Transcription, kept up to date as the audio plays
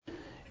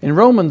In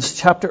Romans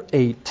chapter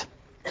 8,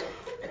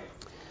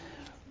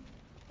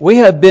 we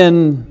have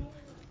been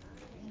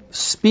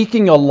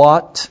speaking a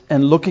lot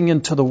and looking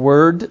into the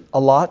Word a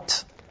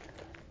lot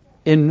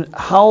in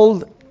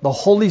how the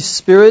Holy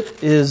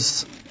Spirit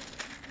is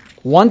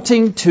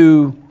wanting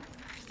to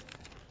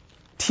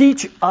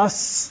teach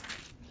us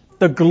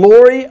the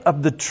glory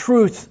of the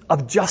truth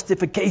of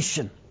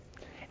justification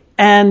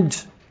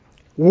and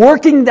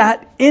working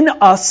that in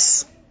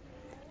us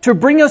to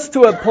bring us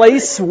to a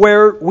place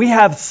where we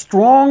have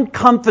strong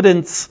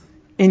confidence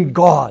in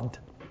God.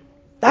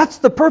 That's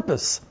the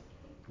purpose.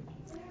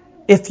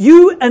 If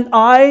you and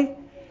I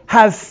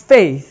have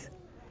faith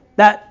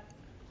that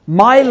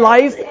my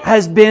life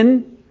has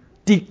been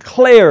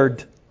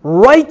declared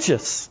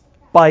righteous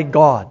by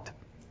God.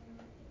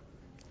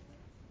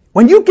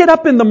 When you get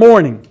up in the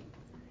morning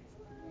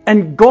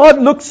and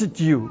God looks at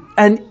you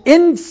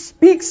and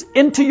speaks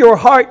into your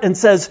heart and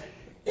says,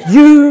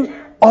 "You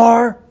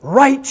are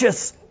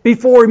righteous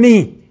before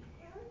me."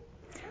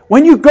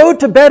 When you go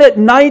to bed at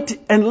night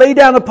and lay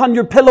down upon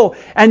your pillow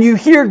and you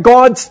hear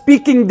God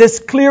speaking this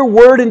clear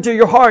word into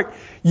your heart,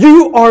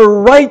 "You are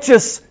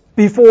righteous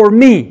before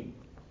me."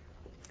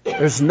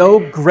 There's no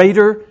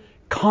greater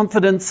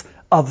confidence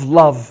of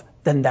love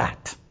than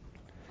that.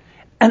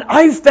 And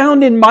I've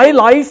found in my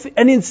life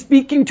and in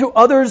speaking to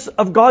others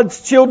of God's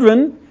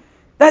children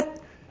that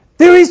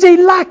there is a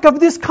lack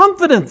of this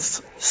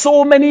confidence.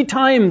 So many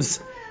times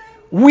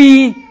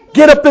we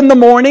get up in the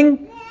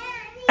morning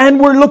and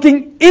we're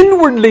looking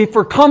inwardly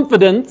for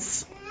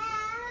confidence,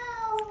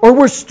 or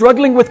we're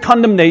struggling with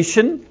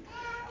condemnation,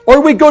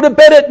 or we go to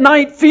bed at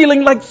night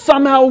feeling like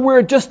somehow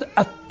we're just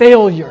a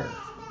failure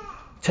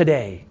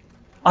today.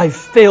 I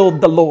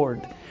failed the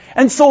Lord.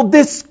 And so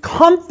this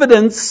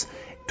confidence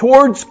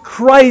towards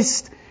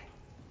Christ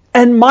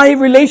and my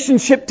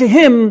relationship to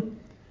Him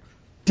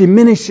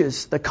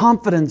diminishes. The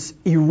confidence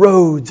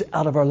erodes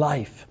out of our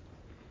life.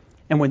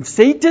 And when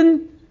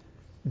Satan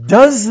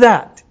does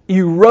that,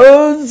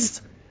 erodes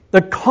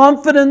the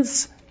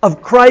confidence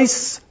of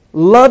Christ's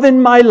love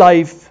in my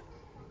life,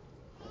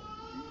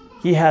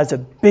 he has a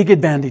big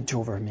advantage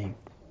over me.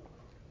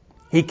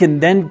 He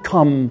can then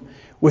come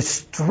with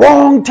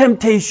strong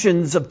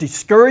temptations of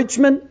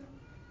discouragement,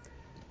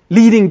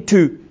 leading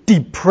to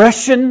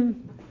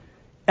depression,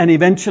 and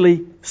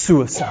eventually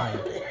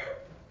suicide.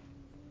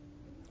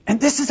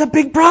 And this is a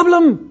big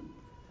problem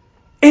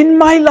in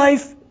my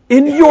life,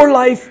 in your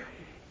life,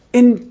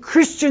 in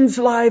Christians'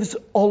 lives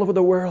all over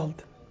the world.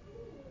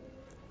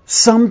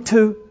 Some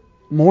to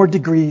more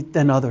degree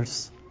than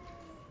others.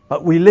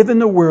 But we live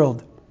in a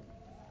world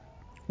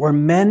where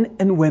men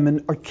and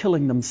women are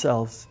killing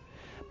themselves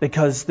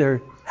because they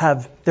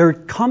have their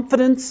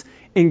confidence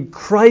in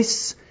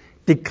Christ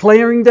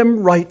declaring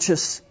them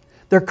righteous.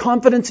 Their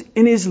confidence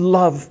in His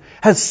love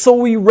has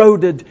so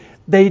eroded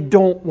they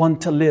don't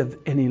want to live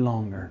any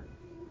longer.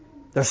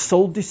 They're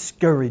so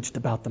discouraged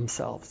about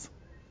themselves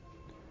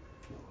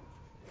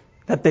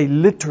that they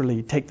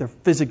literally take their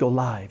physical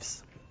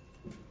lives.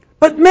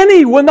 But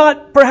many will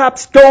not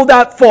perhaps go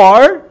that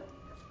far.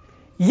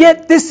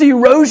 Yet this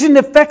erosion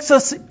affects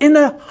us in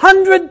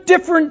 100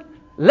 different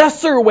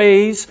lesser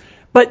ways,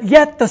 but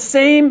yet the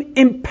same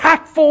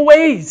impactful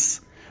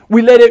ways.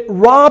 We let it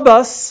rob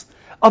us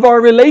of our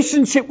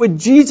relationship with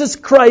Jesus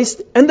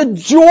Christ and the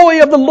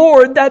joy of the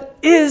Lord that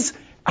is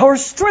our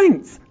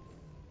strength.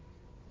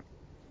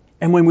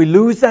 And when we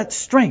lose that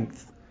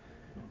strength,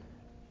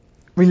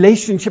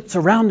 relationships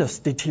around us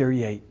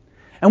deteriorate.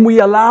 And we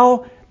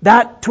allow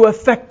that to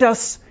affect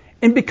us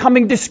in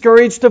becoming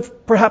discouraged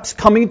of perhaps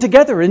coming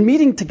together and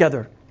meeting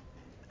together.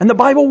 And the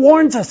Bible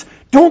warns us,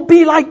 don't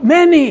be like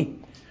many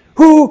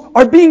who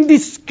are being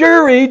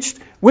discouraged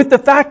with the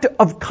fact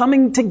of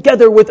coming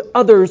together with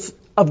others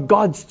of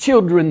God's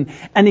children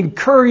and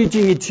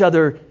encouraging each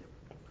other,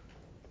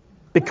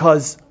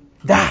 because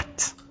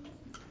that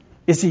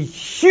is a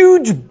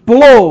huge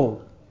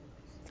blow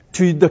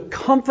to the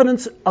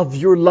confidence of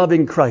your love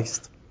in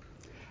Christ.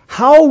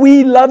 How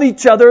we love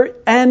each other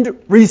and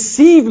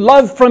receive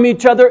love from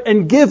each other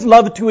and give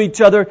love to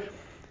each other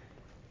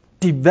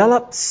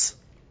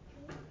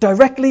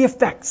directly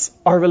affects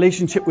our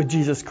relationship with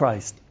Jesus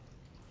Christ.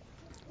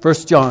 1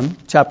 John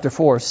chapter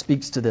 4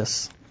 speaks to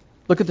this.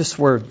 Look at this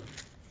word.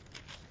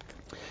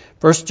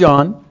 1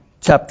 John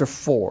chapter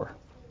 4.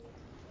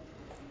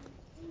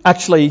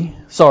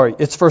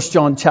 It's 1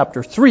 John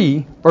chapter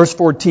 3, verse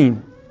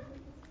 14.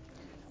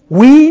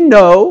 We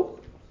know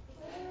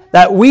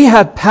that we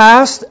have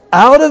passed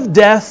out of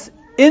death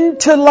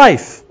into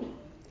life.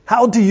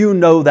 How do you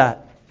know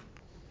that?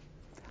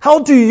 How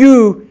do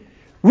you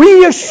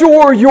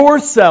reassure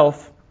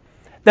yourself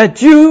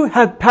that you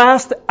have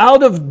passed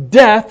out of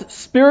death,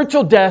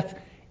 spiritual death,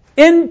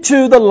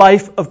 into the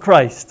life of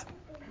Christ?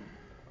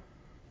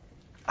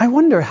 I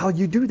wonder how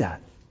you do that.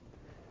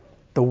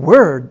 The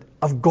Word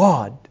of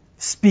God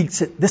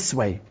speaks it this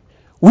way.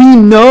 We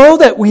know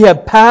that we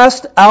have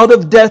passed out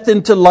of death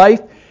into life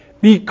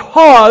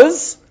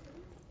because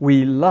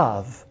we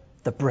love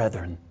the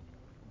brethren.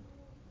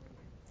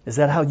 Is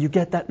that how you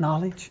get that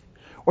knowledge?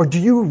 Or do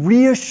you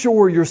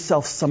reassure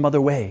yourself some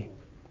other way?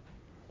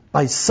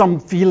 By some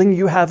feeling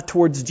you have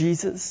towards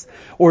Jesus?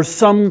 Or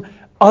some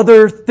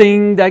other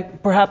thing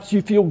that perhaps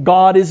you feel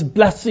God is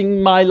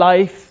blessing my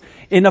life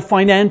in a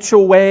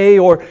financial way?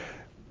 Or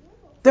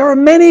there are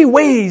many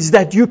ways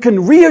that you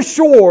can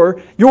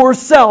reassure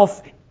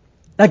yourself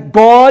that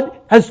God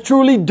has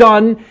truly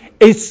done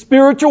a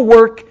spiritual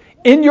work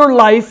in your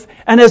life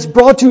and has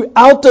brought you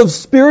out of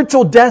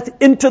spiritual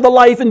death into the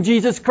life in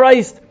Jesus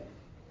Christ.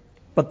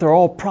 But they're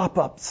all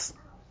prop-ups.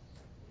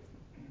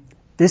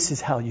 This is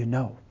how you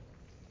know.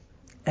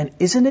 And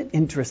isn't it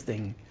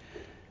interesting?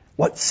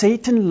 What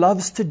Satan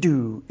loves to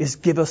do is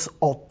give us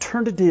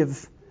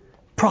alternative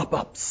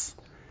prop-ups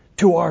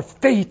to our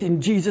faith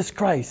in Jesus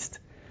Christ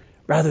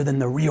rather than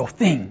the real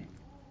thing.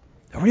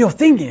 The real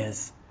thing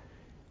is,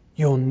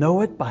 you'll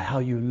know it by how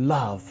you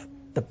love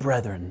the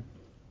brethren.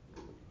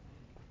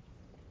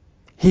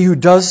 He who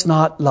does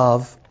not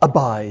love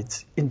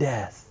abides in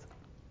death.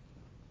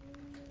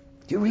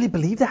 Do you really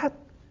believe that?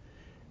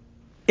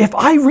 If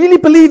I really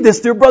believe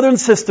this, dear brother and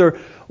sister,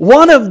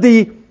 one of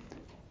the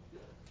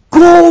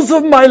goals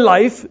of my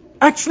life,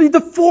 actually the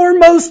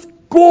foremost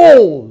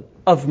goal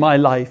of my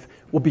life,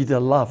 will be to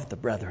love the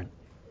brethren.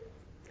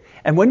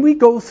 And when we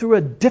go through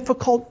a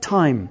difficult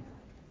time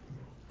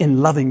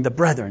in loving the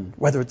brethren,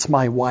 whether it's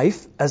my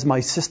wife as my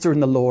sister in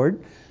the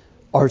Lord,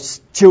 our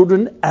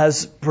children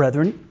as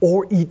brethren,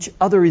 or each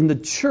other in the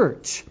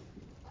church,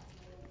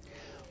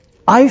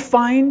 I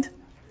find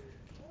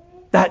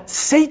that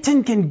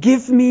Satan can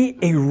give me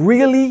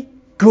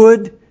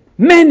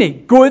many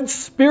good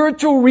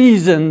spiritual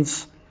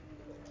reasons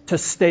to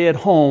stay at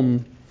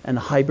home and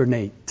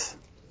hibernate.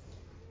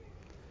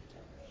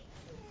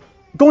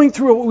 Going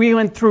through what we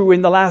went through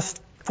in the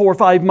last 4 or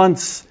 5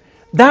 months,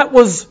 that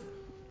was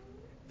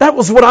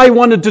what I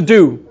wanted to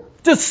do.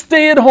 Just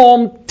stay at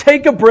home,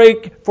 take a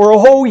break for a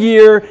whole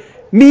year,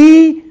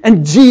 me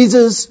and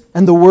Jesus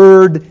and the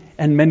Word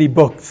and many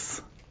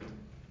books.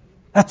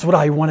 That's what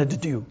I wanted to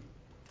do.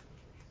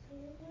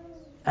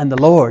 And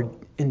the Lord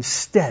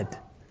instead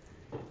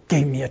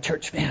gave me a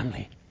church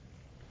family.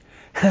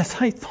 And as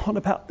I thought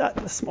about that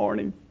this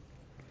morning,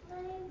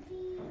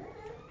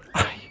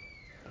 I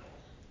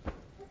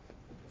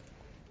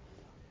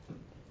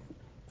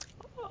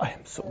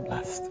am so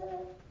blessed.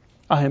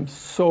 I am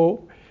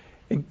so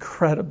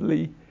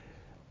incredibly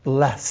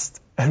blessed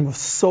and was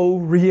so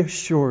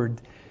reassured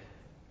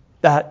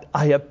that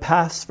I have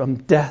passed from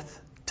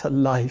death to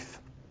life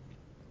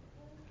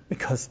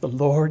because the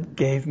Lord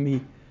gave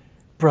me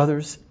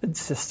brothers and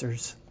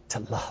sisters to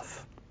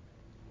love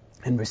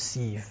and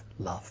receive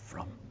love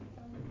from.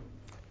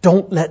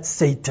 Don't let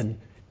Satan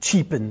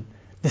cheapen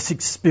this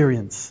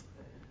experience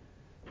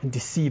and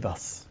deceive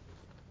us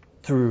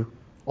through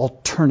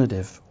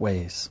alternative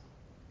ways.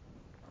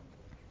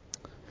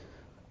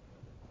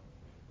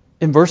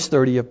 In verse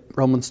 30 of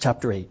Romans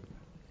chapter 8,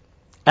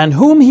 and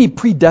whom he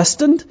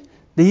predestined,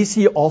 these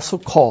he also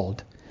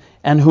called.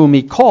 And whom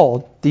he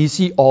called, these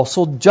he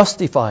also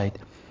justified.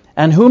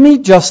 And whom he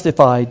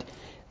justified,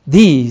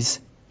 these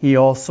he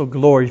also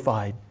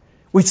glorified.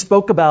 We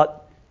spoke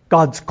about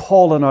God's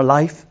call in our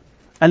life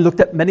and looked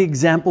at many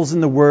examples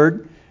in the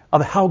Word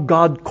of how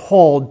God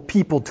called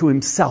people to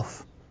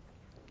Himself.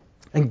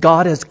 And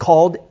God has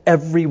called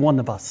every one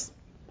of us.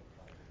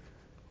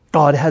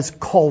 God has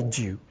called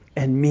you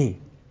and me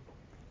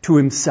to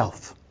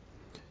Himself.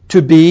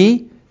 To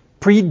be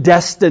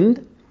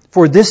predestined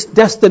for this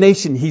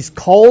destination. He's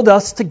called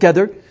us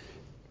together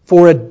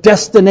for a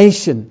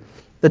destination.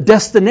 The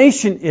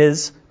destination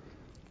is,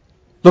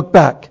 look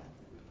back,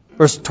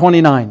 verse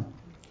 29.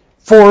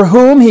 For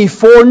whom He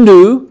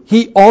foreknew,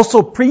 He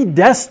also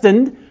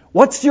predestined.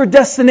 What's your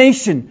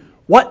destination?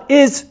 What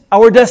is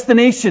our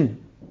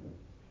destination?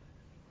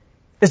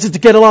 Is it to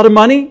get a lot of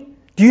money?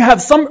 Do you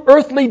have some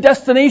earthly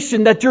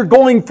destination that you're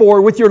going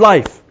for with your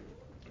life?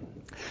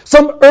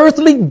 Some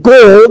earthly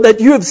goal that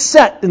you have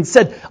set and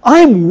said,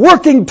 I'm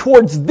working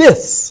towards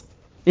this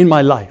in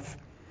my life.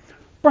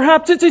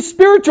 Perhaps it's a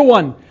spiritual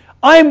one.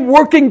 I'm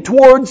working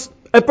towards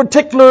a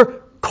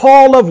particular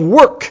call of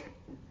work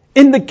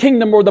in the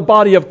kingdom or the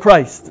body of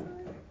Christ.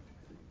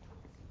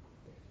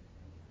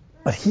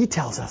 But He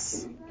tells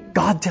us,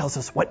 God tells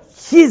us what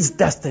His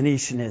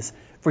destination is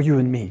for you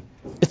and me.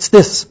 It's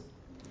this: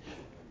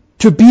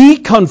 to be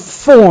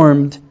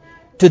conformed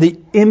to the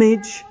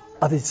image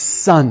of His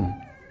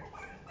Son,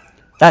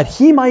 that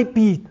He might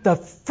be the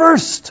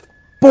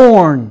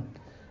firstborn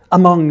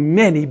among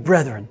many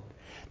brethren.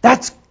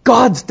 That's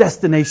God's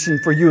destination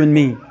for you and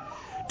me.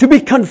 To be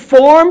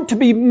conformed, to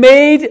be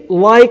made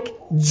like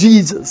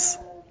Jesus.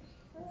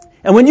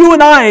 And when you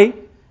and I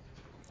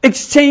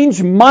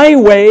exchange my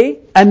way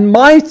and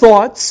my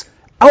thoughts,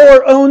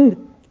 our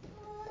own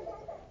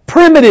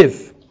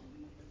primitive,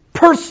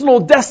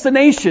 personal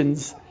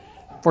destinations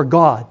for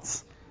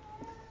God's,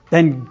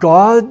 then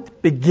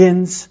God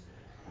begins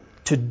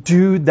to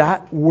do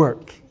that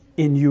work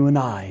in you and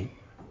I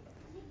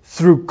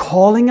through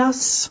calling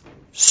us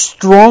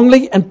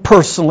strongly and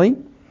personally,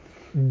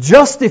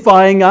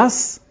 justifying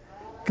us,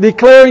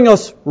 declaring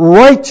us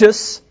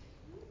righteous,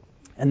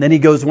 And then he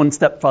goes one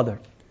step further,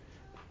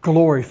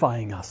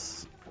 glorifying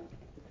us.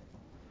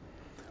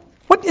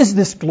 What is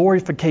this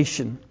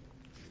glorification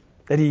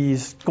that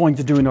he's going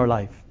to do in our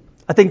life?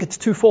 I think it's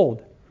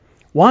twofold.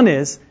 One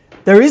is,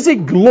 there is a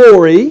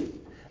glory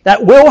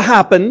that will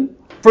happen.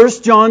 1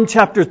 John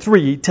chapter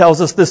 3 tells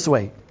us this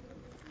way.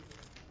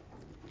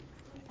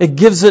 It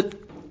gives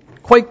it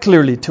quite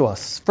clearly to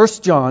us. 1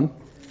 John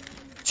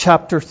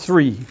chapter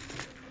 3.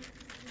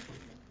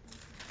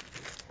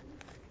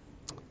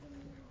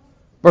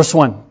 Verse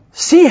 1.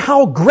 See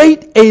how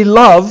great a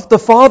love the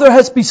Father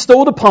has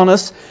bestowed upon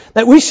us,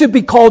 that we should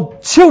be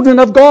called children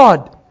of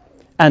God.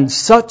 And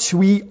such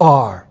we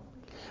are.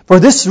 For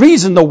this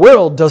reason the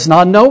world does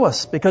not know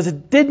us, because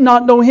it did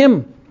not know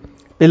Him.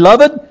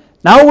 Beloved,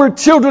 now we're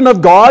children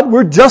of God,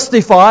 we're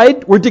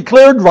justified, we're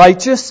declared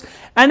righteous,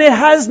 and it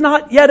has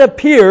not yet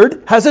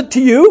appeared, has it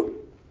to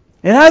you?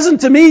 It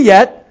hasn't to me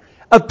yet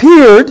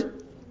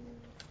appeared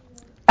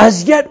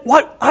as yet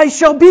what I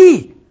shall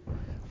be.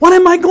 What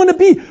am I going to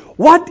be?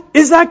 What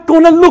is that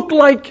going to look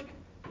like?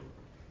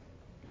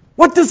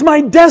 What does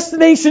my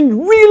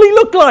destination really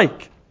look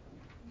like?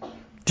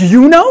 Do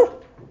you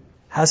know?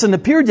 Hasn't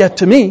appeared yet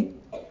to me.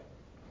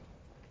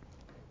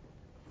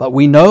 But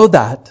we know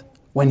that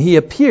when He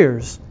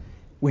appears,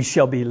 we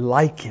shall be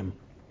like Him.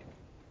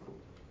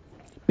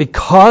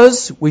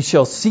 Because we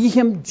shall see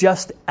Him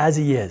just as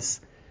He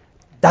is.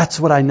 That's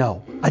what I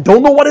know. I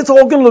don't know what it's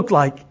all going to look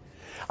like.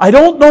 I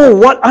don't know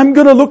what I'm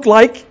going to look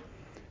like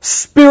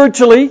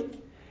spiritually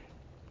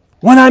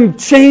when I'm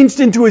changed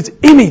into His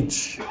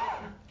image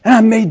and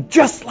I'm made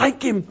just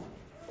like Him.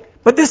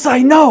 But this I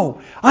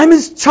know. I'm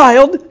His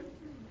child,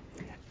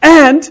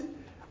 and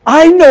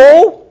I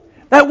know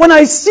that when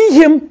I see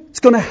Him, it's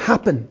going to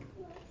happen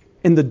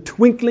in the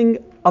twinkling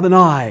of an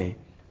eye,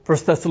 1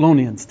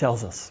 Thessalonians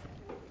tells us.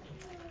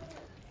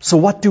 So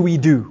what do we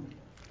do?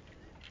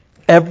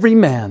 Every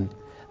man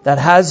that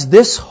has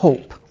this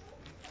hope.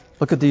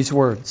 Look at these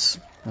words.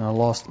 I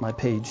lost my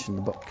page in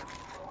the book.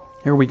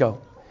 Here we go.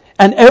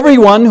 And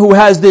everyone who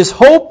has this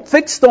hope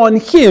fixed on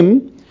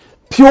Him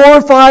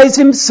purifies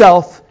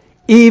himself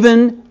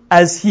even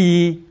as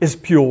He is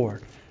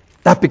pure.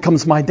 That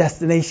becomes my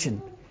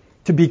destination.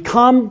 To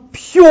become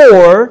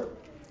pure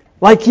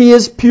like He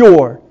is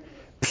pure.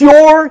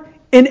 Pure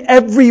in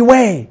every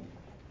way.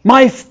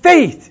 My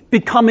faith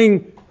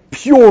becoming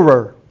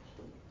purer.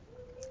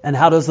 And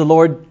how does the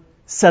Lord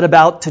set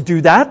about to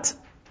do that?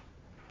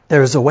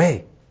 There is a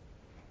way.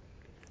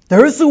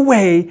 There is a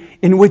way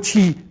in which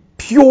He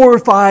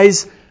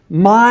purifies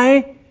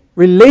my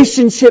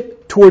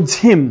relationship towards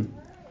Him.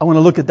 I want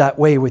to look at that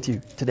way with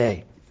you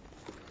today.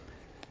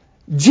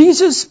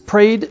 Jesus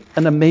prayed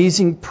an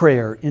amazing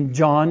prayer in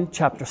John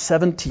chapter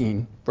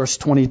 17, verse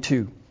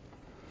 22.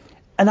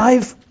 And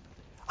I've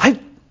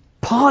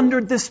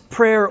pondered this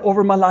prayer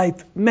over my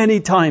life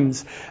many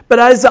times. But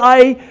as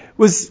I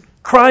was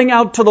crying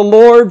out to the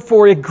Lord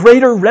for a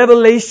greater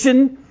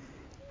revelation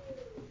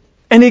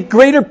and a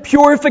greater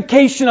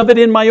purification of it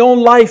in my own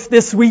life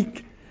this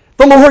week,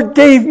 the Lord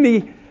gave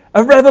me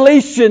a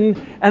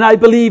revelation, and I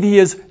believe He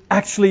is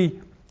actually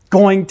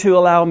going to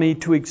allow me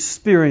to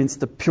experience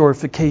the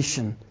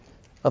purification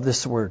of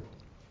this word.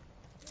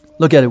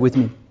 Look at it with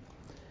me.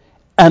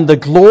 And the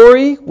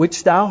glory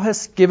which Thou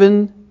hast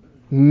given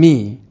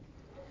me,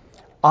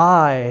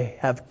 I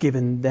have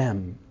given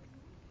them,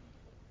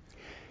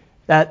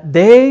 that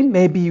they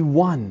may be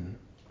one,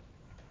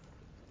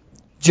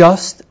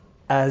 just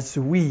as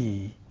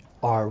we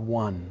are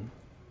one.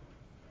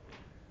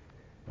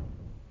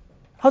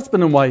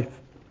 Husband and wife,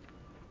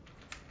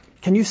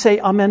 can you say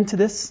amen to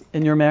this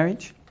in your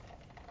marriage?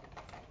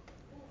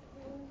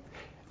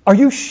 Are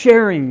you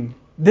sharing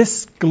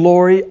this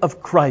glory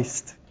of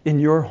Christ in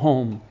your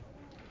home?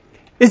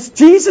 Is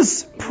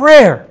Jesus'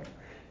 prayer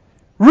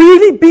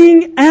really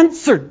being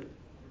answered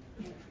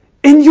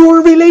in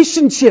your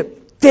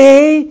relationship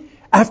day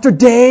after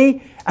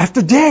day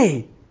after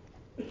day?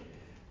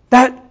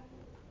 That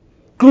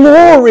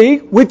glory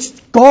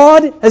which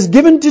God has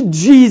given to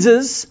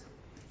Jesus,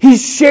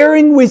 He's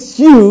sharing with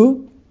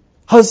you,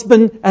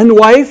 husband and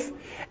wife,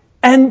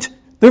 and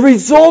the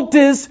result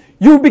is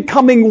you're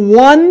becoming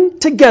one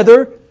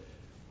together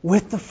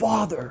with the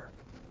Father.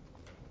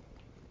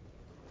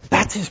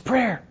 That's His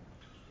prayer.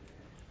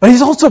 But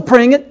He's also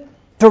praying it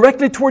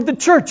directly toward the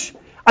church.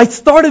 I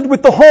started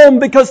with the home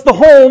because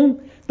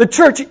the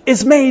church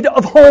is made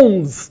of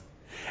homes.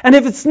 And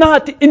if it's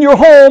not in your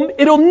home,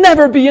 it'll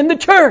never be in the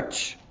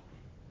church.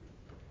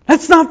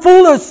 Let's not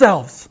fool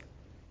ourselves.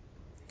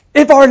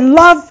 If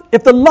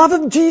the love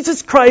of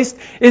Jesus Christ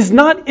is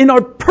not in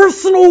our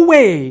personal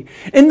way,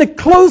 in the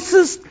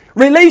closest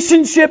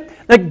relationship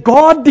that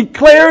God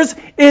declares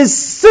is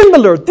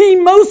similar, the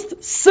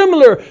most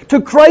similar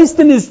to Christ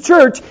and His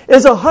church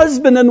is a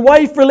husband and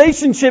wife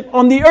relationship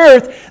on the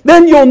earth,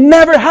 then you'll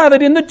never have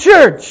it in the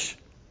church.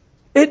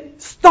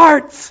 It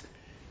starts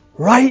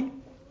right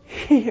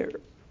here.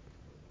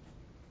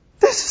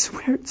 This is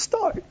where it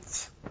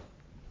starts.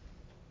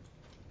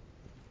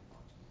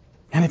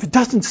 And if it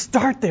doesn't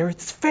start there,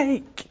 it's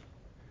fake.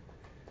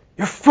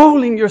 You're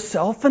fooling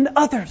yourself and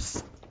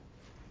others.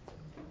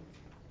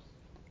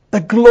 The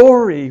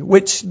glory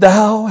which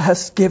thou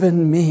hast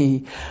given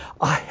me,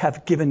 I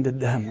have given to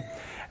them.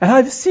 And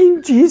I've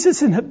seen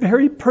Jesus in a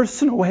very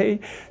personal way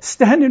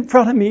stand in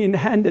front of me and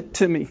hand it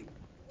to me.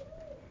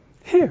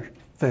 Here,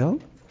 Phil,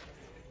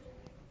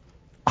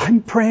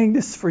 I'm praying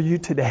this for you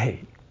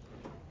today.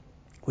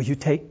 Will you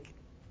take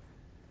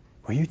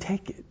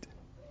it?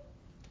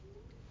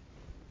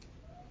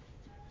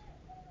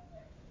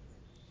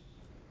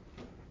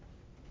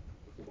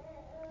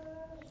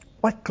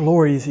 What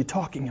glory is he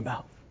talking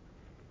about?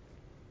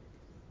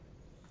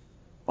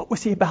 What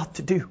was he about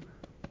to do?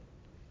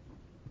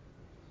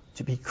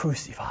 To be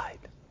crucified.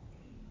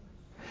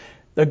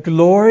 The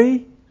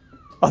glory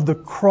of the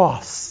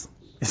cross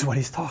is what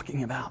he's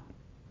talking about.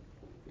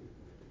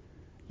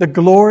 The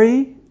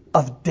glory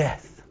of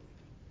death.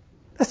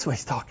 That's what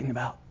he's talking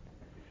about.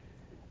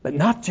 But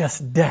not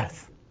just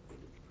death.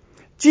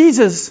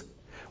 Jesus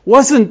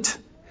wasn't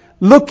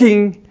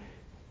looking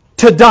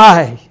to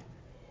die.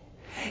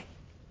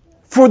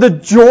 For the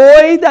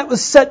joy that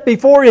was set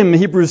before him,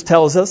 Hebrews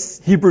tells us,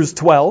 Hebrews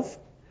 12,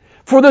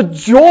 for the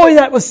joy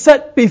that was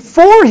set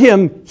before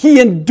him,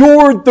 he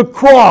endured the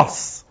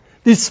cross,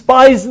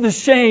 despised the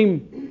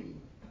shame.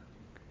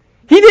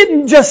 He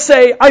didn't just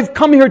say, I've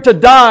come here to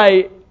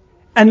die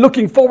and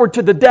looking forward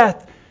to the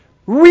death.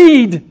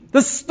 Read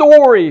the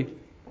story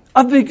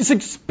of his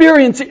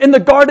experience in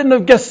the Garden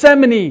of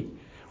Gethsemane.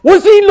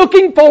 Was he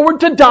looking forward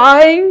to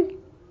dying?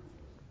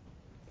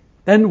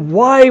 Then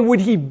why would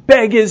he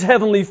beg his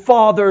heavenly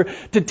Father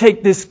to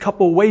take this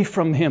cup away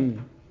from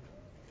him?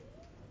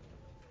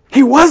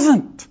 He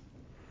wasn't.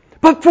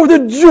 But for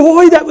the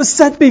joy that was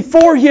set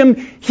before him,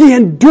 he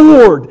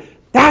endured.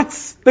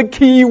 That's the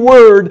key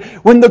word.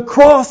 When the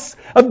cross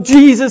of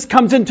Jesus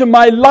comes into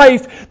my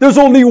life, there's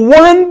only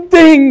one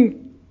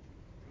thing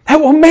that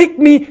will make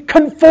me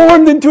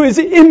conformed into his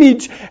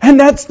image, and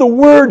that's the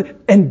word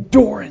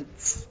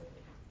endurance.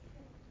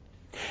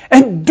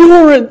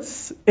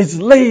 Endurance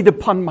is laid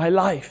upon my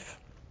life.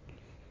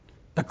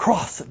 The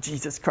cross of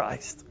Jesus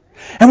Christ.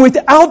 And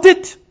without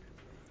it,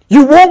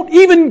 you won't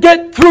even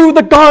get through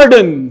the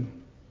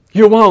garden.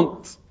 You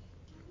won't.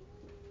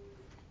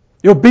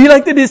 You'll be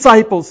like the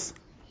disciples.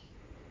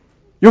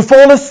 You'll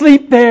fall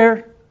asleep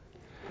there.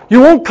 You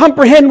won't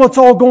comprehend what's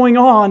all going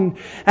on.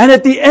 And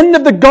at the end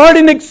of the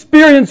garden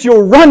experience,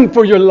 you'll run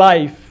for your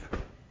life.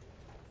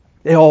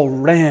 They all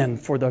ran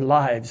for their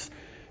lives,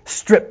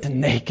 stripped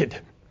and naked.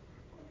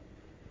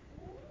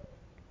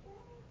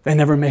 They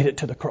never made it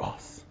to the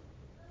cross.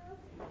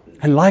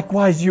 And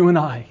likewise, you and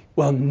I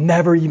will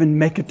never even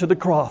make it to the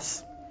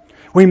cross.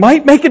 We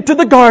might make it to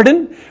the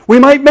garden. We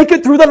might make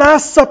it through the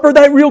Last Supper,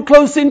 that real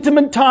close,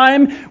 intimate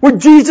time where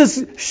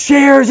Jesus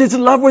shares his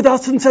love with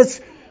us and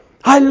says,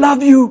 I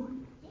love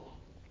you.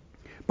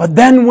 But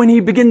then when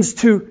he begins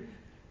to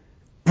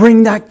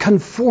bring that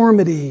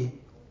conformity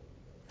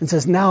and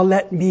says, now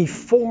let me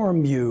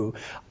form you.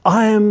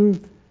 I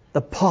am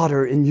the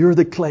potter and you're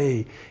the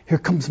clay. Here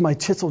comes my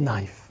chisel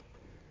knife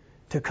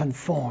to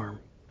conform.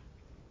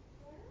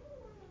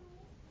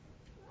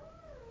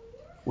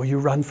 Will you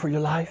run for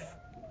your life?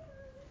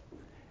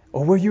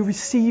 Or will you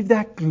receive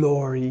that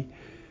glory,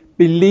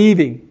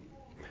 believing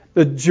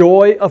the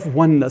joy of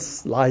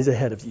oneness lies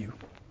ahead of you?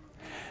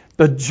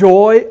 The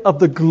joy of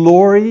the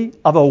glory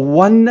of a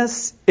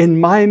oneness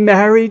in my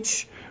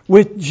marriage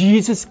with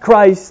Jesus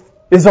Christ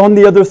is on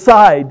the other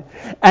side.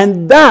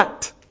 And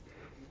that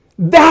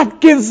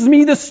gives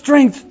me the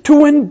strength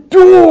to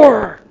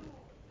endure.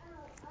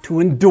 To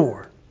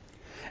endure.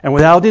 And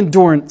without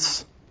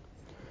endurance,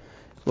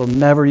 we'll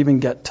never even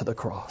get to the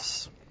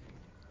cross.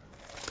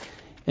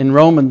 In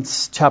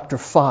Romans chapter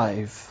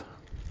 5,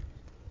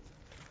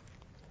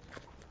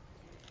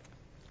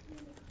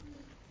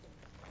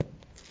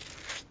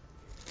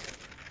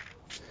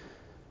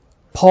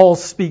 Paul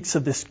speaks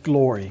of this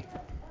glory.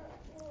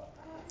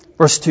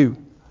 Verse 2,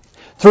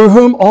 through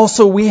whom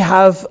also we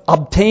have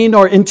obtained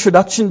our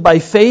introduction by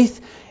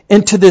faith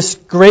into this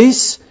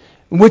grace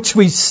in which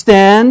we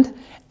stand,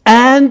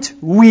 and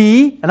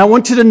we, and I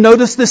want you to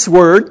notice this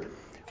word,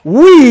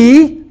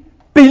 we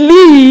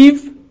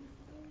believe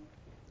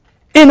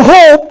in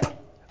hope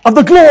of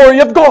the glory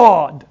of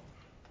God.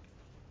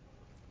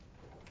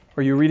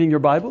 Are you reading your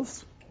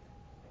Bibles?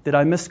 Did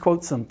I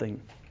misquote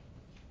something?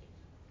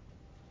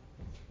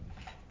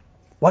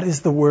 What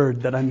is the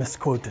word that I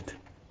misquoted?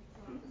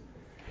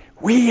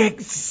 We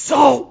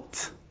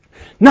exult,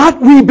 not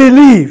we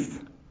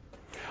believe.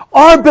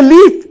 Our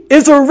belief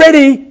is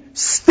already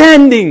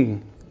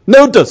standing.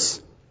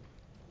 Notice,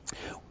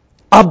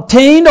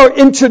 obtained our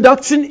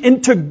introduction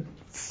into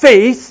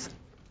faith,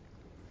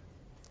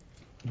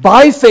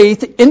 by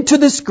faith into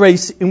this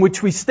grace in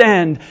which we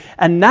stand.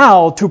 And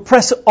now to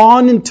press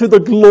on into the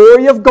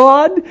glory of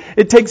God,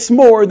 it takes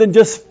more than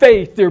just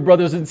faith, dear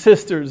brothers and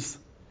sisters.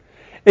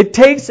 It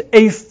takes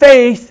a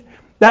faith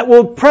that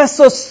will press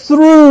us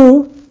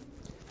through,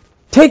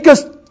 give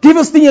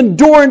us the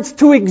endurance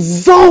to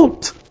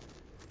exult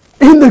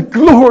in the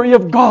glory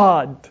of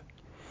God.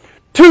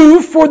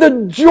 2, for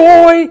the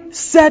joy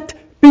set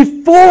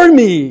before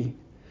me.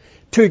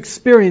 to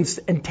experience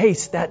and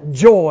taste that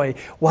joy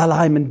while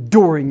I'm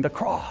enduring the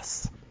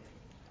cross.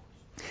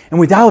 And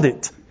without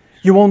it,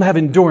 you won't have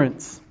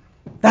endurance.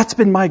 That's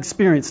been my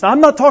experience. Now,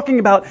 I'm not talking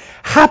about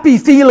happy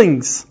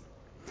feelings.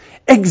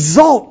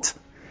 Exalt.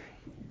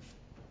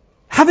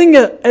 Having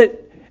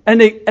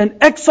an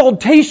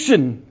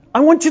exaltation. I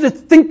want you to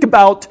think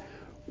about,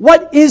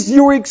 what is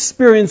your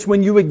experience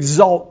when you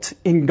exalt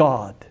in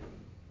God?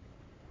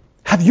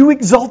 Have you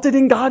exalted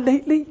in God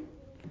lately?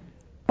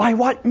 By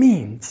what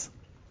means?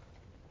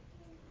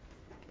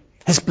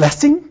 His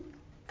blessing?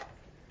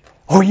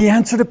 Oh, He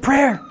answered a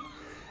prayer.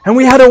 And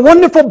we had a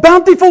wonderful,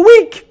 bountiful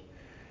week.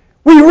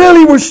 We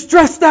really were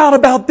stressed out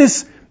about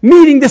this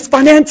meeting, this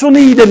financial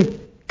need, and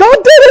God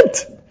did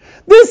it.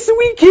 This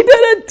week He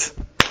did it.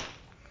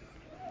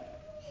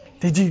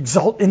 Did you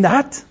exalt in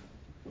that? Is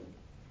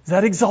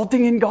that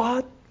exalting in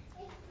God?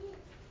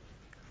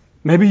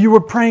 Maybe you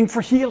were praying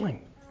for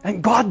healing,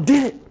 and God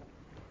did it.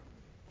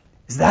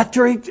 Is that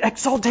your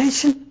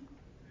exaltation?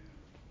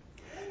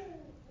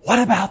 What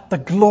about the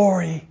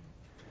glory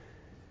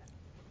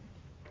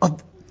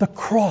of the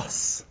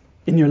cross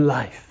in your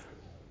life?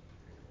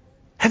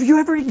 Have you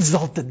ever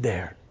exalted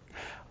there?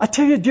 I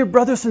tell you, dear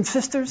brothers and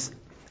sisters,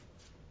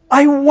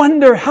 I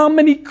wonder how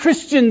many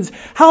Christians,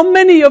 how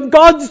many of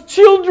God's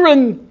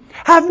children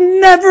have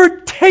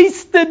never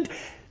tasted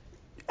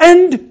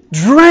and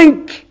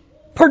drank,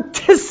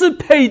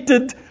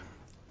 participated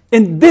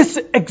in this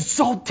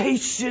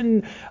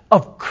exaltation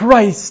of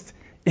Christ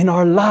in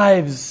our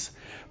lives.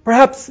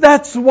 Perhaps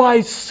that's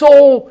why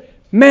so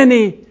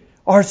many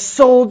are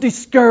so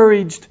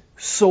discouraged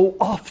so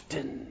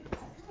often.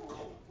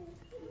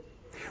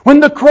 When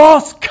the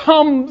cross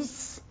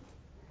comes,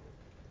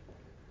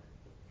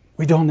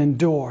 we don't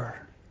endure.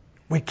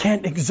 We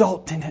can't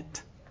exult in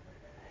it.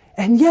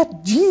 And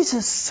yet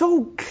Jesus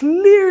so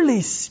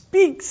clearly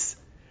speaks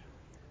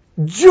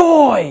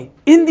joy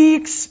in the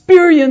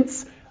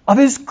experience of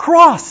His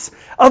cross,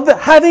 of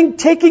having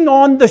taken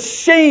on the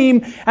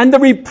shame and the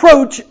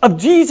reproach of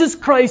Jesus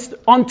Christ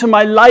onto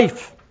my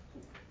life.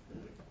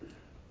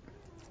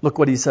 Look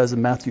what He says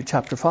in Matthew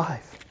chapter 5.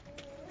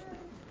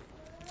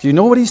 Do you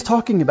know what He's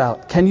talking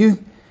about? Can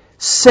you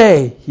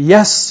say,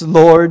 "Yes,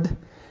 Lord,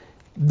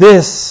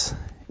 this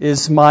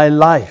is my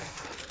life"?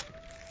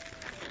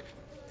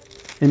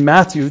 In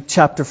Matthew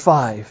chapter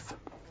 5.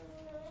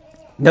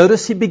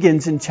 Notice He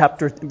begins in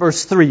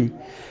verse 3.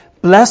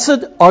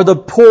 Blessed are the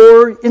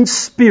poor in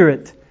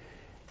spirit.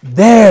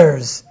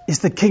 Theirs is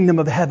the kingdom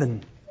of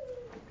heaven.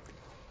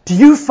 Do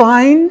you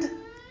find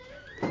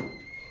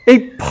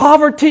a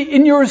poverty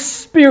in your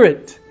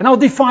spirit? And I'll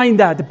define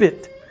that a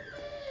bit.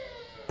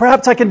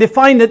 Perhaps I can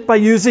define it by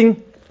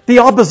using the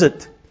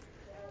opposite.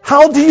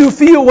 How do you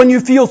feel when you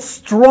feel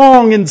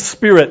strong in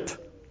spirit?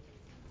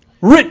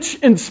 Rich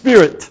in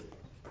spirit?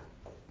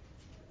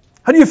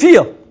 How do you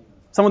feel?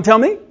 Someone tell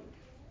me?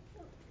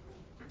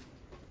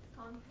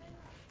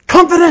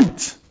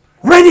 Confident.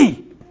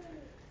 Ready.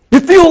 You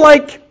feel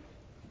like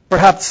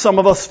perhaps some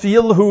of us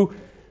feel who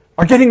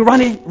are getting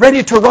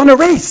ready to run a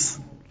race.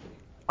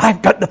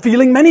 I've got the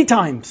feeling many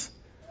times.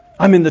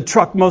 I'm in the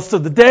truck most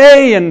of the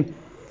day and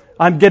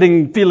I'm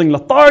feeling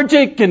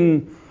lethargic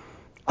and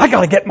I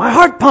got to get my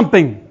heart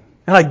pumping.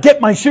 And I get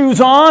my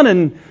shoes on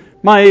and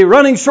my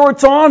running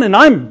shorts on and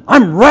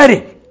I'm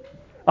ready.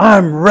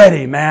 I'm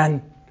ready,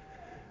 man.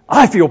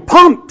 I feel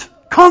pumped,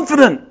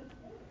 confident.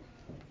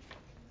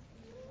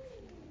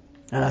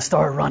 And I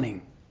start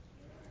running.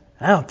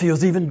 Now it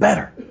feels even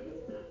better.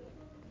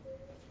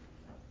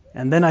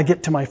 And then I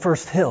get to my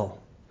first hill.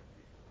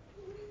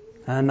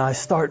 And I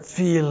start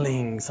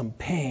feeling some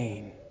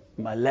pain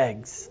in my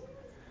legs.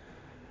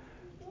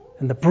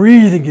 And the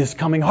breathing is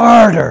coming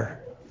harder.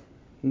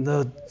 And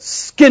the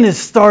skin is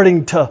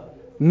starting to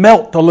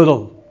melt a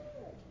little.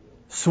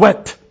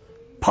 Sweat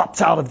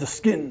pops out of the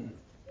skin.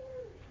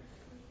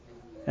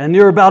 And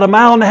you're about 1.5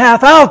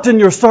 miles out and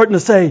you're starting to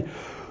say,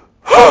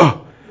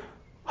 "Oh,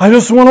 I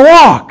just want to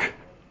walk."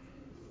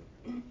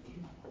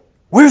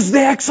 Where's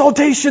the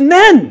exaltation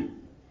then?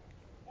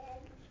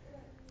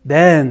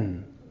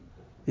 Then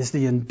is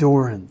the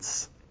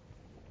endurance.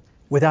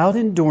 Without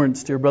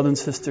endurance, dear brother and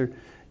sister,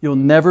 you'll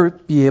never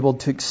be able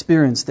to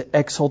experience the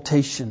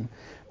exaltation.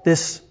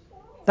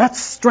 That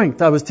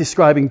strength I was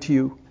describing to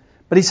you.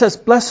 But He says,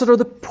 blessed are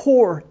the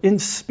poor in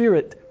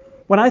spirit.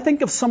 When I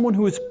think of someone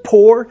who is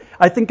poor,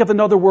 I think of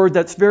another word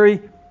that's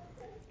very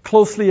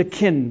closely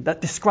akin,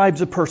 that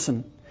describes a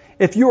person.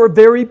 If you are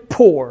very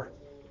poor,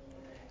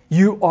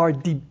 you are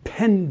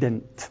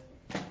dependent.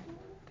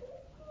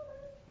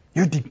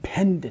 You're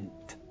dependent.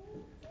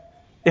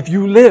 If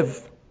you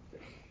live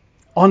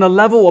on a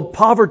level of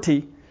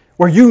poverty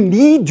where you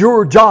need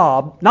your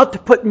job, not to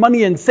put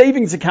money in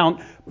savings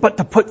account, but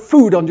to put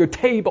food on your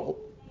table,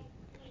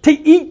 to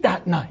eat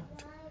that night,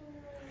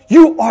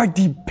 you are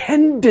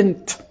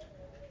dependent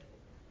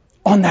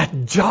on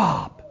that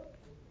job.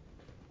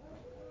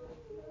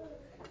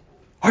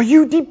 Are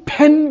you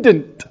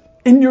dependent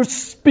in your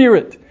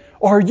spirit,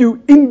 or are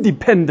you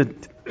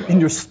independent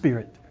in your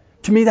spirit?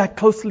 To me, that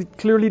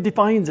clearly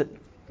defines it.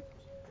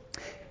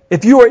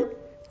 If you are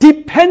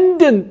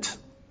dependent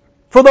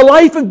for the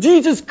life of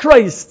Jesus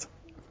Christ.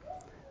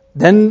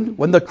 Then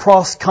when the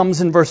cross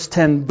comes in verse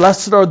 10,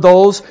 blessed are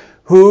those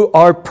who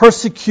are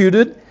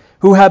persecuted,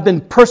 who have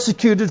been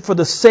persecuted for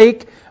the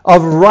sake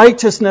of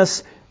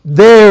righteousness.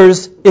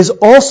 Theirs is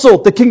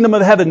also the kingdom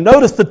of heaven.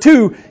 Notice the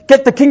two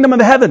get the kingdom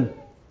of heaven.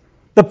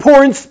 The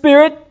poor in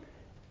spirit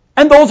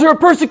and those who are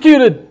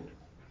persecuted.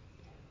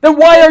 Then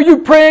why are you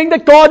praying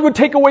that God would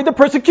take away the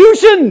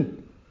persecution?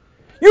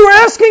 You're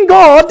asking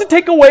God to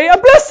take away a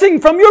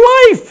blessing from your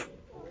life.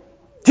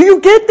 Do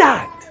you get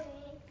that?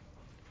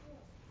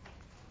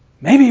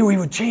 Maybe we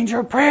would change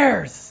our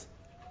prayers.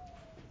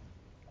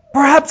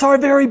 Perhaps our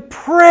very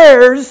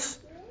prayers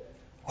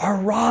are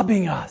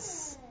robbing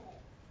us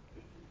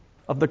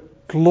of the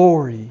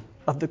glory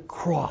of the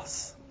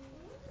cross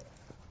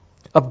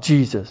of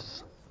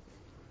Jesus.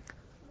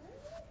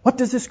 What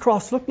does this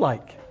cross look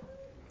like?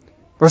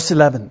 Verse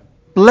 11.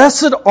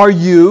 Blessed are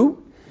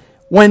you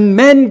when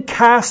men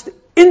cast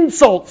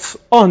insults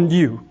on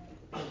you.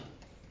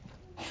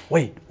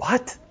 Wait,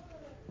 what?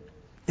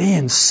 They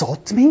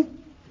insult me?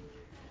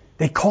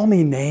 They call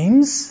me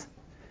names?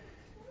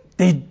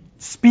 They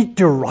speak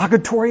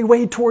derogatory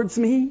way towards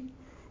me?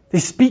 They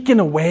speak in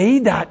a way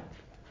that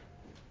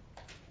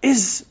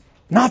is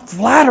not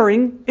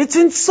flattering, it's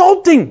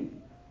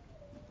insulting.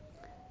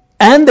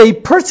 And they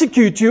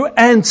persecute you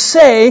and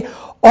say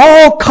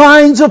all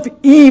kinds of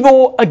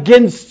evil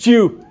against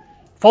you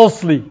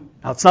falsely.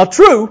 Now it's not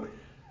true,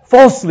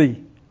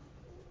 falsely.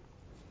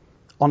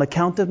 On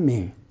account of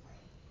me,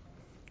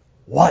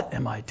 what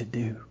am I to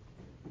do?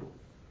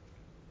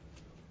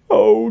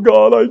 Oh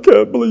God, I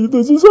can't believe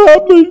this is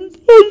happening.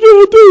 I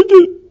can't take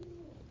it.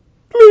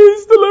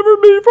 Please deliver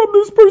me from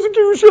this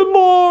persecution,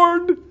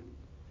 Lord.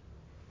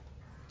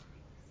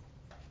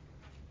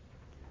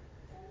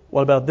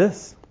 What about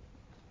this?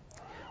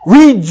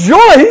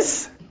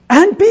 Rejoice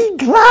and be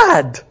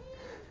glad,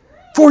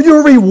 for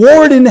your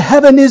reward in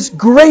heaven is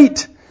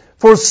great,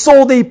 for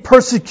so they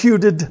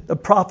persecuted the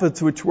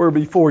prophets which were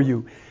before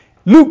you.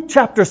 Luke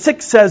chapter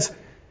 6 says,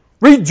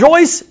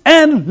 rejoice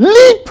and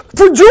leap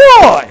for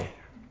joy.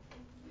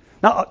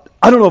 Now,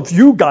 I don't know if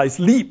you guys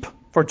leap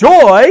for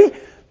joy,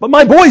 but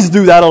my boys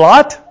do that a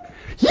lot.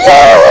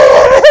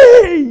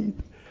 Yay!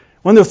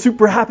 When they're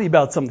super happy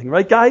about something,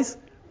 right, guys?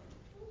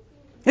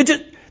 They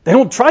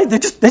don't try, they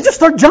just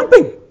start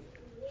jumping.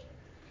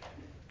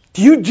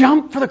 Do you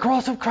jump for the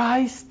cross of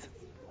Christ?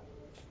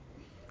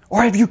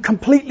 Or have you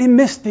completely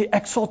missed the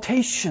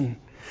exaltation?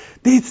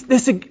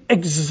 This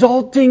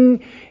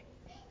exalting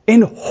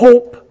in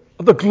hope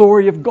of the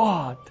glory of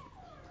God.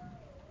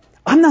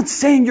 I'm not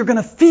saying you're going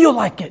to feel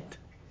like it.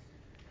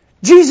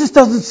 Jesus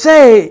doesn't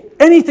say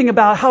anything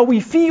about how we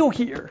feel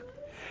here.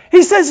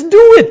 He says,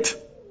 do it.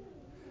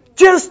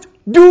 Just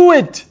do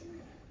it.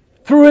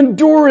 Through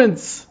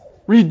endurance,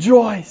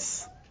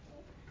 rejoice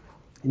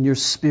in your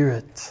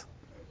spirit.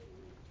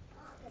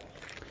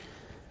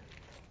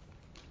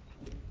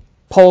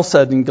 Paul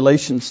said in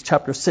Galatians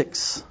chapter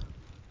 6,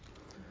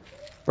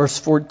 verse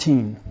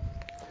 14,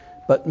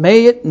 but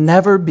may it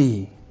never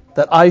be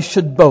that I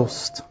should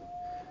boast.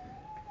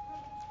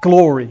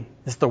 Glory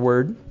is the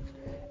word.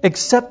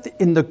 Except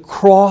in the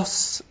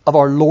cross of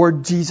our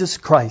Lord Jesus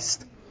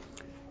Christ.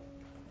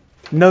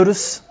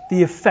 Notice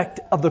the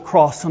effect of the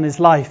cross on his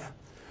life.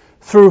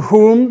 Through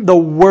whom the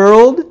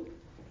world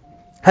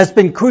has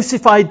been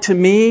crucified to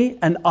me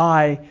and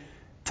I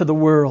to the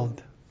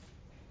world.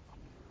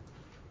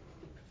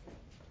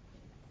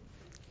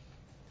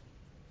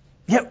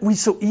 Yet we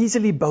so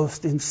easily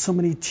boast in so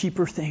many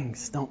cheaper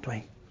things, don't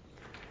we?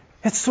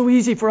 It's so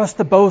easy for us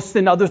to boast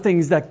in other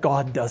things that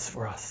God does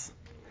for us.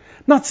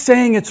 I'm not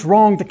saying it's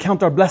wrong to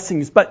count our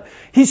blessings, but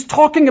he's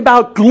talking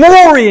about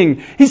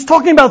glorying. He's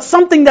talking about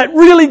something that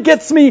really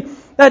gets me,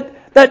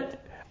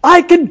 that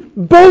I can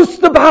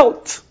boast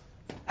about.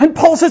 And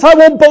Paul says, I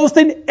won't boast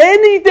in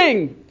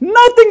anything,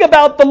 nothing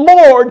about the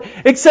Lord,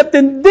 except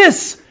in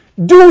this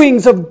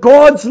doings of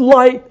God's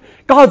light,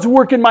 God's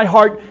work in my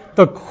heart,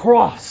 the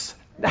cross.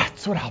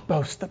 That's what I'll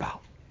boast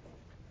about.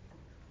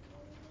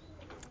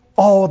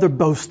 All other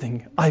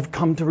boasting I've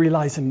come to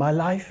realize in my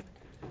life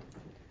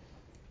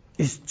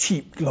is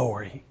cheap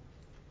glory.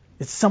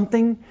 It's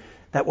something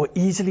that will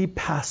easily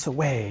pass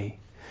away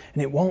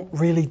and it won't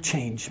really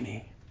change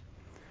me.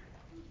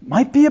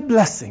 Might be a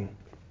blessing.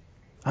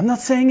 I'm not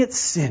saying it's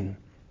sin.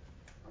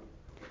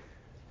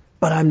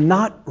 But I'm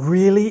not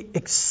really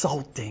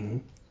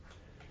exalting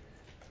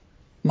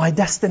my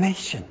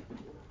destination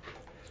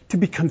to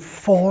be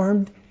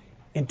conformed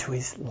into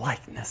his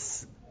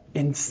likeness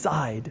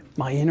inside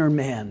my inner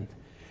man,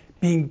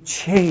 being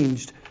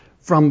changed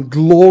from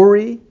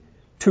glory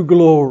to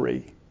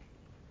glory.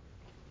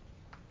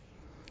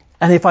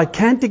 And if I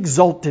can't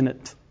exult in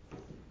it,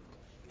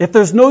 if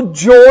there's no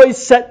joy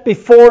set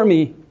before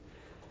me,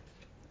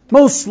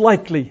 most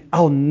likely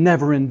I'll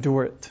never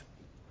endure it.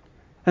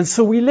 And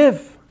so we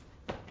live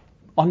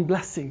on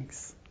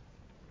blessings.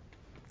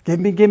 Give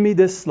me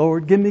this,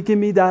 Lord. Give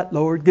me that,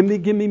 Lord. Give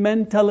me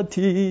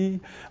mentality.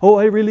 Oh,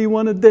 I really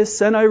wanted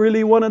this and I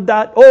really wanted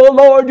that. Oh,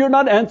 Lord, you're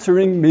not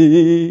answering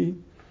me.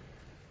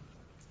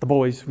 The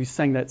boys, we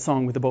sang that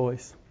song with the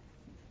boys.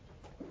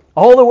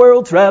 All the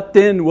world's wrapped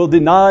in, we'll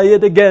deny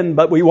it again,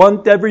 but we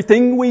want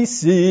everything we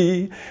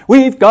see.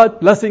 We've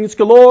got blessings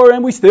galore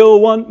and we still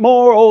want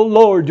more. Oh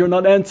Lord, you're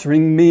not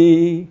answering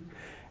me.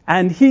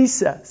 And he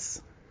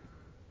says,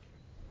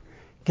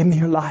 give me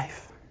your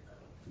life.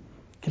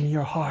 Give me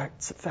your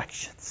heart's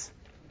affections.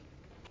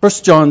 1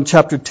 John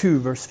chapter 2,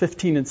 verse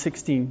 15 and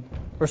 16.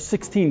 Verse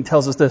 16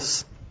 tells us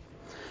this.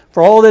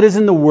 For all that is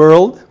in the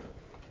world,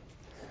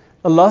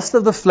 the lust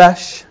of the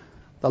flesh,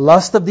 the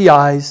lust of the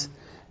eyes,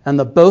 and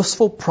the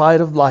boastful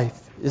pride of life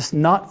is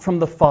not from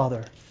the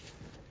Father,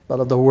 but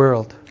of the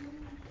world.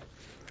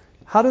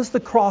 How does the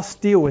cross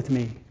deal with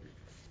me?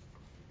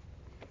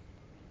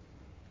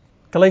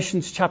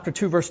 Galatians chapter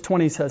 2, verse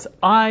 20 says,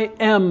 I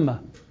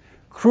am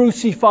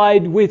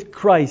crucified with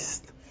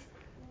Christ.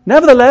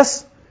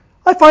 Nevertheless,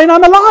 I find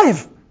I'm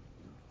alive.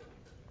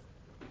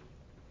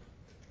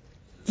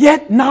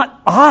 Yet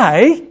not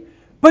I,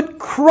 but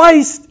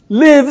Christ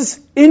lives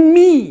in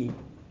me.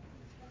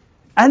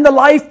 And the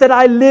life that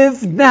I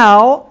live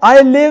now,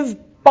 I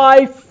live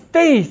by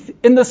faith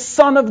in the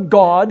Son of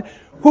God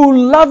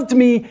who loved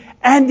me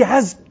and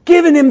has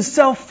given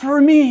himself for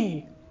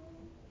me.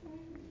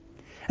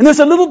 And there's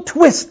a little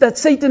twist that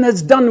Satan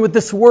has done with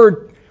this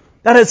word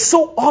that has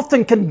so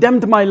often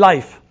condemned my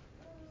life.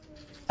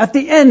 At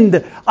the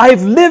end,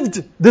 I've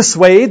lived this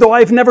way, though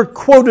I've never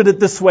quoted it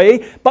this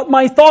way, but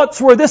my thoughts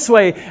were this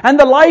way. And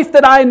the life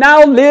that I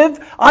now live,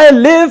 I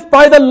live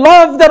by the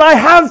love that I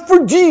have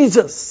for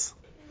Jesus.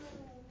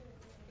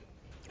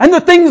 And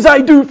the things I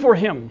do for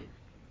him.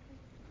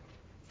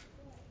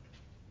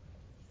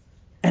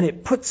 And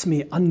it puts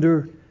me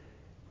under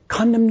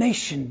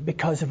condemnation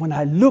because when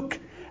I look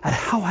at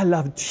how I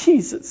love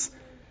Jesus,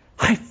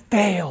 I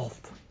failed.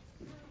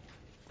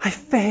 I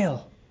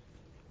fail.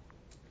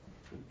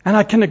 And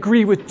I can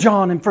agree with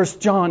John in 1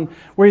 John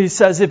where he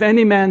says, if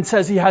any man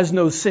says he has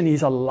no sin,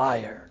 he's a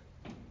liar.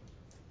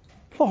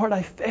 Lord,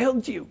 I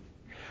failed you.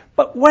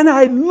 But when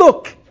I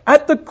look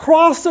at the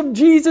cross of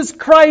Jesus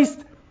Christ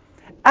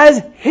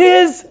as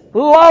his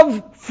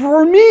love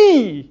for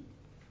me,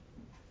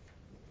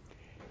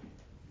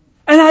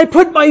 and I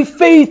put my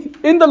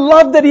faith in the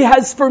love that he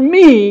has for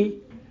me,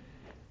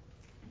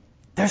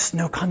 there's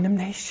no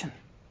condemnation.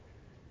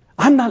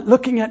 I'm not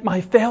looking at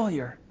my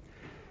failure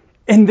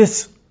in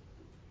this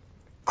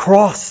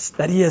cross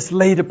that he has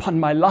laid upon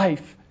my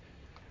life.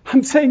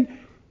 I'm saying,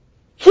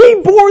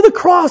 he bore the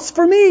cross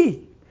for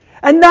me.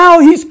 And now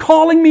he's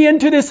calling me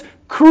into this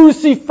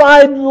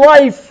crucified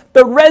life,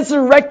 the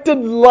resurrected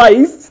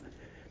life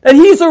that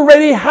he's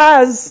already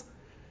has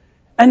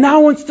and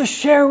now wants to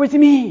share with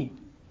me.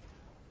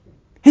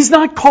 He's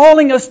not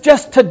calling us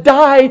just to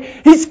die.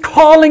 He's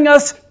calling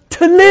us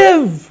to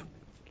live.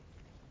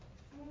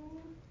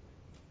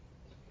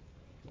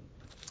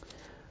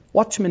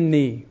 Watchman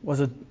Nee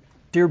was a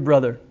dear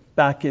brother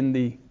back in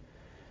the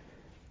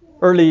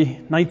early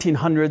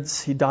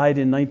 1900s. He died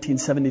in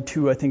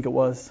 1972, I think it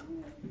was.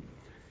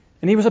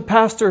 And he was a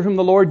pastor whom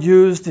the Lord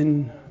used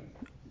in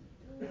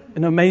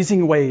an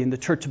amazing way in the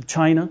Church of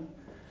China,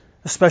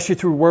 especially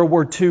through World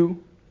War II.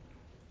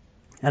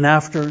 And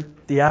after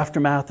the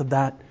aftermath of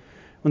that,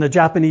 when the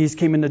Japanese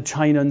came into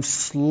China and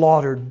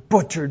slaughtered,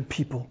 butchered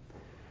people,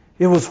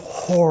 it was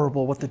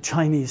horrible what the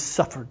Chinese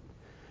suffered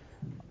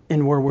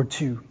in World War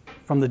II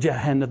from the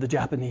hand of the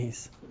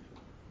Japanese.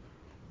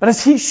 But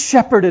as he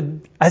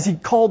shepherded, as he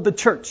called the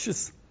church,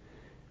 his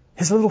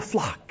little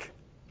flock,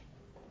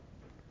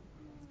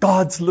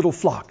 God's little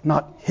flock,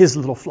 not his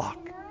little flock.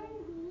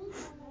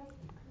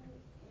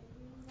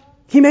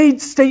 He made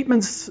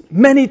statements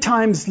many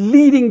times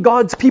leading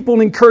God's people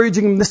and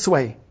encouraging them this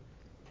way.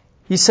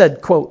 He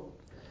said, quote,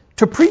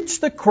 to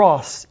preach the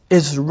cross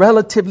is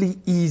relatively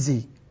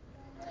easy,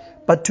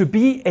 but to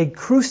be a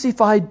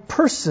crucified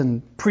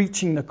person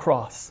preaching the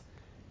cross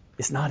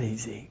is not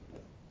easy.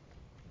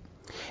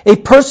 A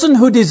person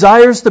who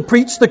desires to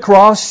preach the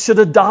cross should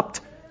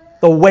adopt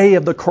the way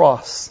of the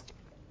cross.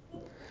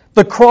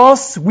 The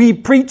cross we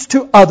preach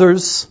to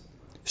others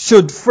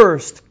should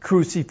first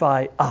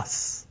crucify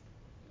us.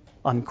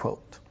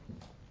 Unquote.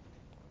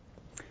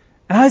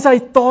 And as I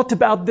thought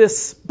about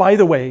this, by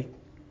the way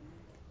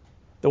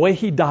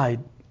he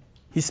died,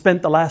 he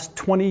spent the last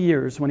 20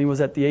 years, when he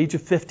was at the age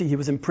of 50, he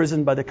was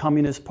imprisoned by the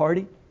Communist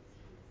Party.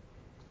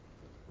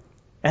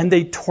 And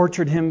they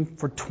tortured him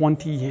for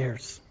 20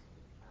 years.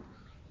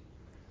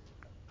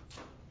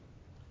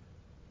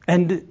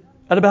 And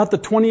at about the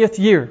 20th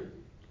year,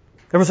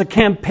 there was a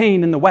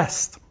campaign in the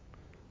West,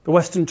 the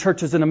Western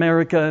churches in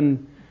America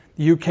and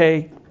the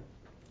UK.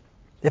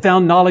 They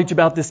found knowledge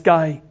about this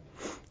guy.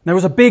 There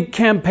was a big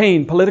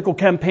campaign, political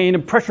campaign,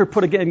 and pressure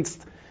put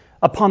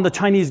upon the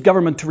Chinese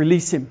government to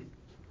release him.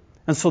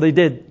 And so they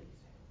did,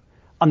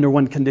 under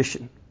one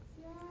condition.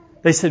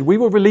 They said, we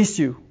will release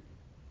you,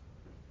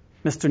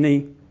 Mr.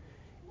 Nee,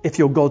 if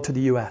you'll go to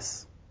the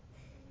U.S.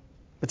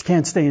 But you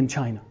can't stay in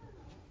China.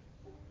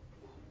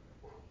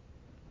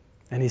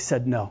 And he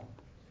said, no,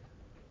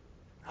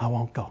 I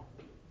won't go.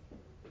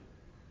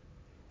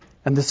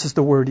 And this is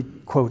the word he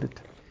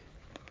quoted.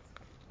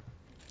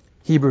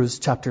 Hebrews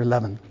chapter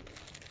 11.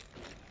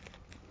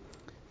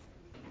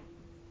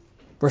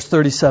 Verse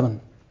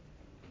 37.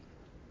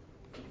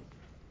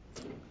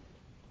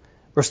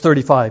 Verse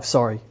 35,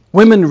 sorry.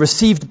 Women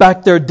received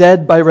back their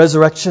dead by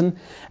resurrection,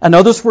 and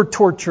others were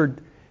tortured,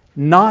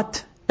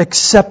 not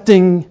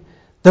accepting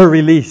their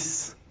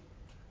release,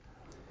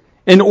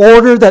 in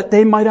order that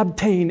they might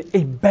obtain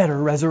a better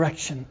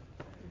resurrection.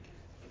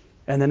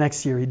 And the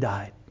next year he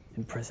died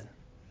in prison.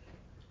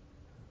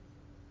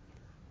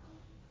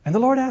 And the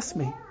Lord asked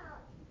me,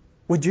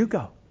 would you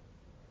go?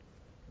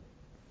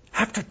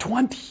 After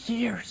 20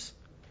 years,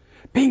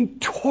 being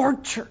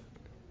tortured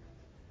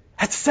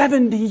at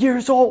 70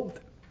 years old.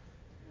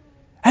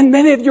 And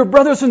many of your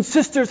brothers and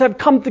sisters have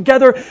come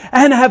together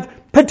and have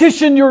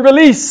petitioned your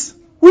release.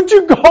 Would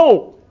you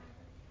go?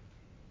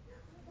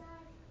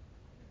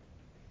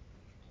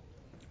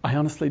 I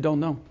honestly don't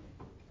know.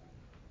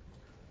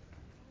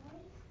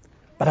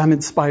 But I'm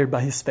inspired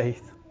by his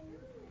faith.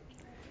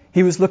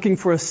 He was looking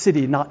for a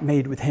city not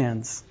made with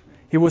hands.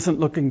 He wasn't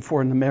looking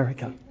for an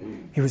America.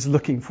 He was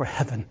looking for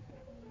heaven.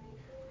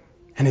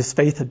 And his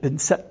faith had been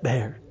set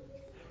there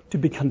to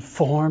be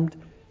conformed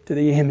to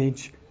the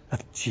image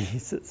of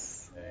Jesus.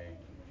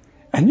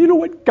 And you know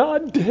what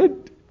God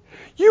did?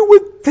 You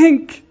would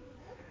think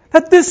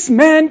that this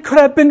man could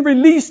have been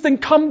released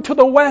and come to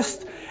the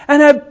West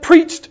and have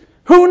preached,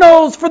 who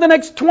knows, for the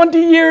next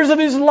 20 years of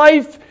his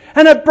life,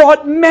 and have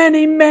brought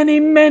many, many,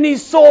 many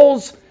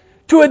souls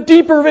to a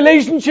deeper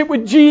relationship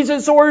with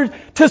Jesus or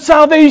to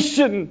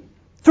salvation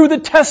through the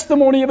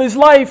testimony of his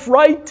life,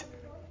 right?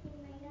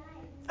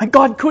 And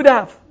God could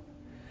have.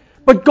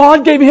 But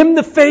God gave him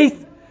the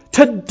faith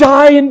to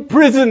die in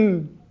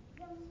prison.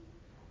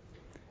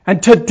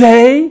 And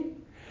today,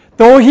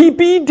 though he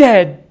be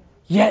dead,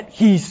 yet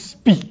he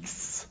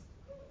speaks.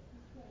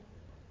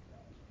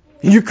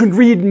 You can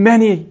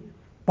read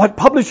what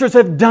publishers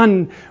have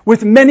done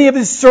with many of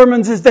his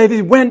sermons as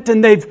they went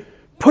and they've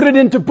put it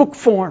into book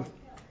form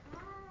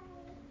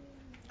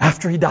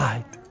after he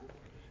died.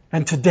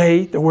 And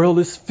today, the world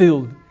is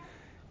filled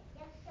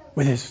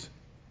with his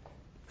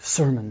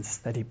sermons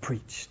that he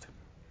preached.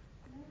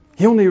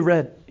 He only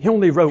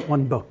wrote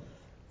one book.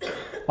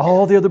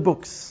 All the other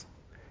books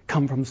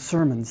come from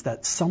sermons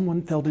that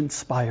someone felt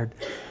inspired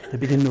to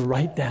begin to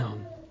write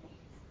down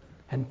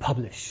and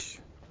publish.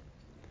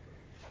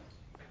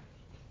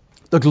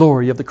 The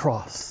glory of the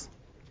cross.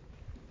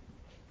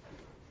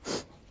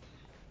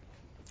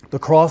 The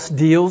cross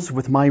deals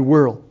with my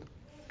world.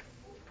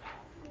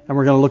 And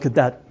we're going to look at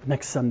that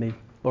next Sunday,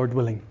 Lord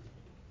willing.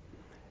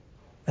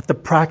 At the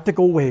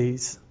practical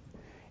ways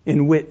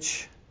in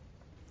which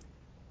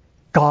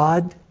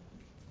God,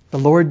 the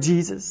Lord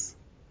Jesus,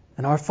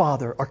 and our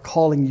Father are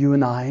calling you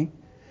and I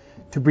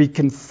to be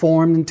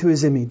conformed into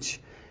His image,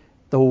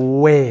 the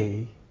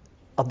way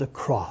of the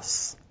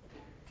cross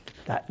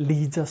that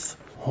leads us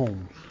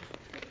home.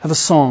 I have a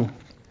song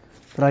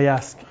that I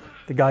ask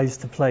the guys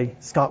to play.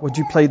 Scott, would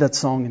you play that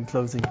song in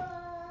closing?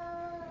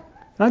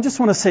 And I just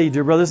want to say,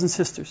 dear brothers and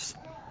sisters,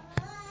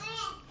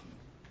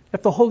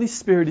 if the Holy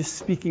Spirit is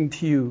speaking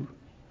to you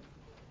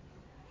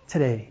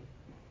today,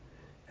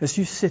 as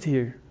you sit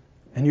here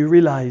and you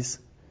realize,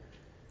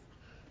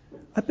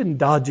 I've been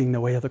dodging the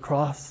way of the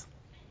cross.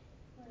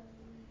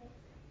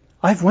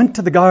 I've went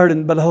to the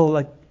garden, but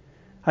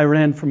I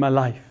ran for my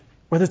life.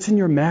 Whether it's in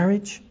your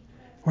marriage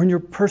or in your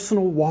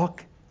personal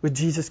walk with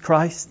Jesus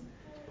Christ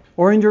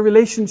or in your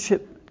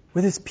relationship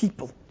with His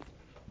people.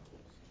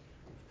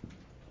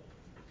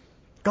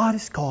 God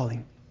is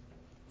calling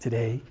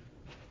today.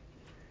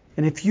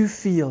 And if you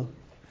feel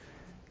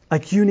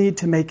like you need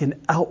to make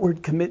an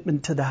outward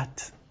commitment to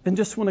that, then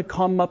just want to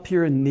come up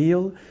here and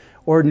kneel,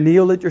 or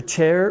kneel at your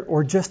chair,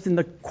 or just in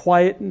the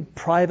quiet and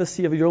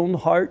privacy of your own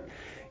heart,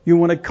 you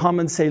want to come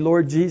and say,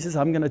 Lord Jesus,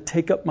 I'm going to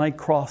take up my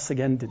cross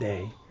again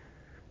today.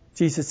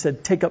 Jesus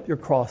said, take up your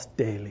cross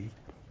daily.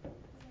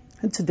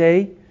 And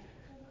today,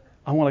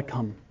 I want to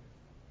come.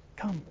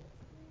 Come.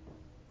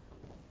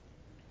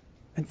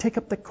 And take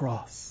up the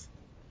cross.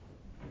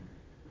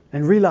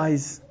 And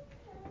realize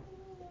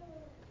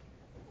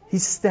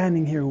He's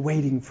standing here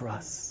waiting for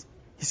us.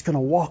 He's going to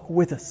walk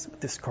with us with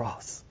this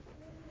cross.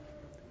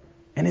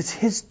 And it's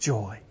His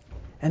joy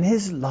and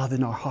His love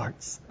in our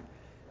hearts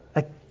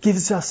that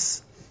gives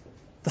us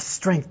the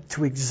strength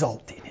to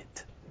exult in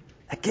it.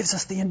 That gives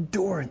us the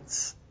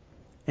endurance.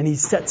 And He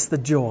sets the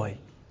joy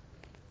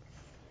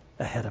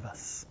ahead of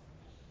us.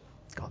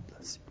 God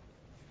bless you.